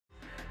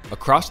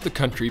Across the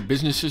country,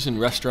 businesses and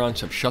restaurants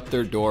have shut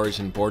their doors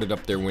and boarded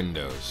up their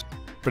windows.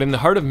 But in the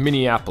heart of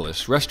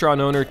Minneapolis, restaurant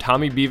owner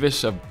Tommy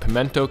Beavis of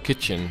Pimento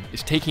Kitchen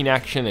is taking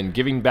action and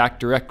giving back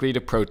directly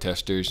to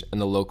protesters and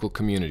the local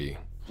community.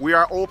 We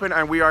are open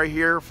and we are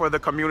here for the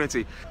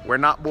community. We're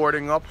not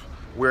boarding up,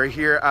 we're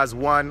here as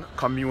one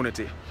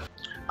community.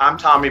 I'm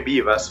Tommy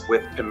Beavis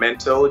with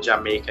Pimento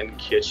Jamaican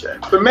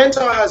Kitchen.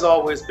 Pimento has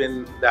always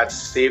been that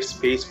safe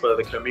space for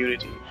the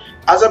community.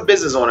 As a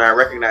business owner, I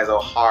recognize how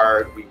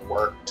hard we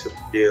work to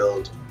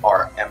build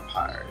our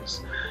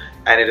empires.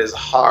 And it is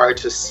hard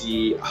to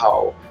see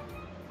how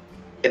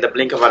in the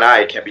blink of an eye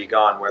it can be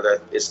gone,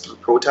 whether it's through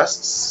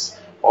protests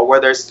or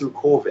whether it's through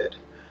COVID.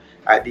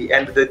 At the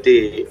end of the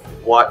day,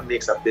 what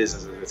makes a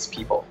business is its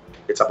people.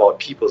 It's about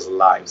people's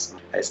lives.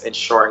 It's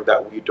ensuring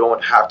that we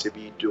don't have to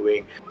be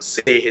doing,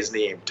 say his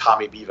name,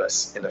 Tommy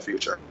Beavis in the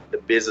future. The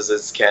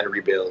businesses can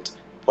rebuild,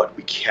 but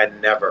we can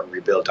never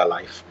rebuild a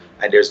life.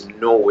 And there's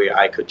no way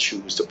I could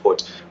choose to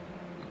put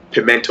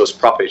Pimento's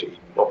property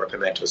over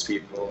Pimento's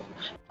people.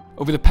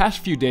 Over the past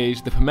few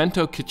days, the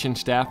Pimento Kitchen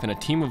staff and a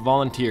team of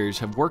volunteers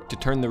have worked to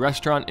turn the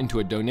restaurant into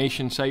a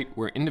donation site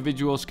where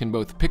individuals can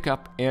both pick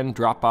up and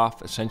drop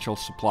off essential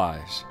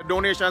supplies.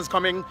 Donations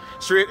coming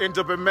straight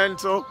into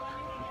Pimento.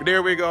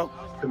 There we go.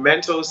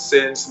 Pimento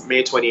since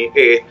May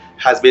 28th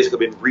has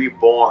basically been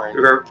reborn.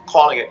 We're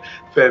calling it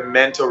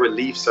Pimento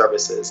Relief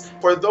Services.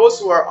 For those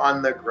who are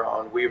on the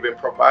ground, we've been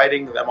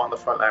providing them on the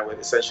front line with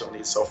essential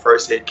needs. So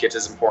first aid kit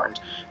is important,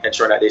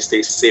 ensuring that they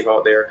stay safe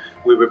out there.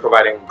 We've been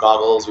providing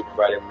goggles, we're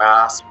providing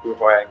masks, we're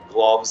providing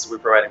gloves, we're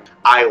providing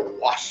eye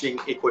washing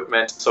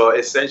equipment. So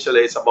essentially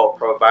it's about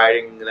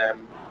providing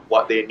them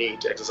what they need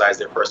to exercise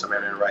their First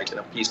Amendment right in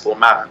a peaceful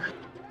manner.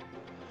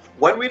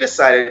 When we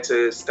decided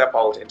to step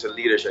out into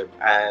leadership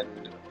and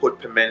put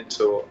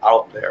Pimento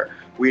out there,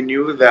 we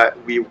knew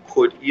that we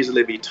could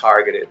easily be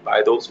targeted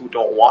by those who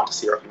don't want to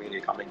see our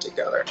community coming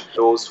together.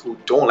 Those who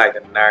don't like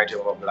the narrative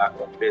of a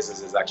Black-owned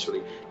business is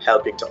actually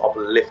helping to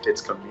uplift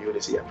its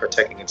community and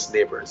protecting its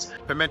neighbors.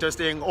 Pimento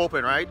staying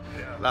open, right?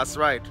 Yeah. That's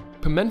right.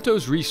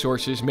 Pimento's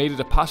resources made it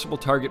a possible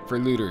target for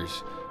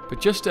looters. But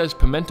just as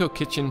Pimento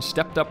Kitchen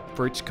stepped up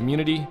for its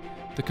community,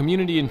 the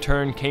community in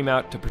turn came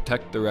out to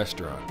protect the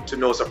restaurant. To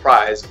no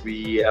surprise,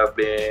 we have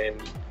been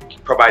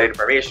providing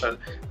information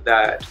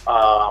that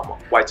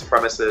white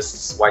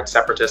supremacists, white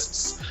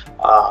separatists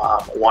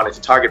wanted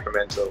to target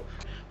Pimento.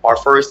 Our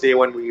first day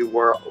when we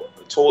were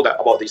told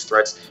about these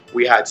threats,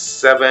 we had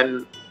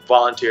 7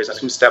 volunteers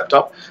who stepped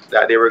up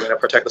that they were going to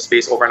protect the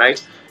space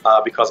overnight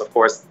because, of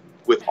course,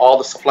 with all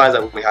the supplies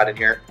that we had in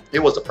here, it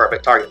was the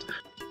perfect target.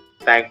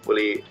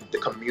 Thankfully, the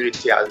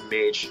community has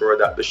made sure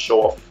that the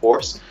show of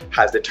force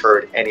has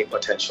deterred any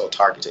potential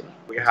targeting.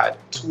 We had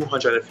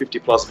 250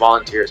 plus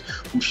volunteers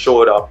who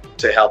showed up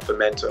to help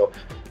Pimento.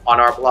 On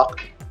our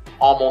block,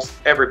 almost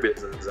every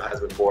business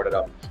has been boarded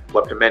up,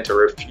 but Pimento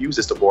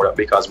refuses to board up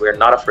because we're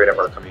not afraid of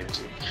our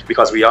community,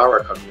 because we are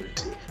our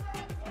community.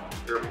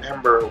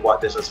 Remember what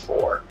this is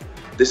for.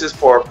 This is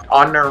for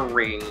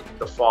honoring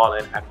the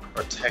fallen and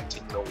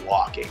protecting the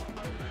walking.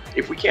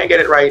 If we can't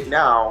get it right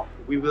now,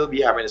 we will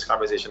be having this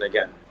conversation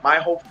again. My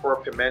hope for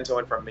Pimento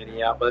and for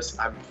Minneapolis,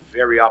 I'm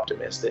very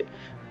optimistic.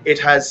 It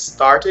has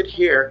started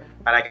here,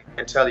 and I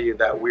can tell you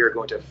that we are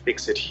going to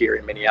fix it here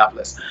in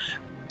Minneapolis.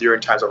 During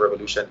times of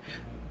revolution,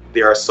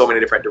 there are so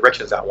many different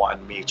directions that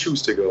one may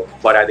choose to go,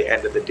 but at the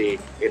end of the day,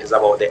 it is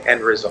about the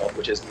end result,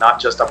 which is not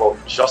just about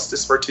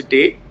justice for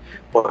today,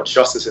 but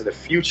justice in the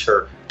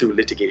future through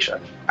litigation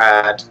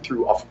and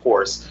through, of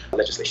course,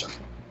 legislation.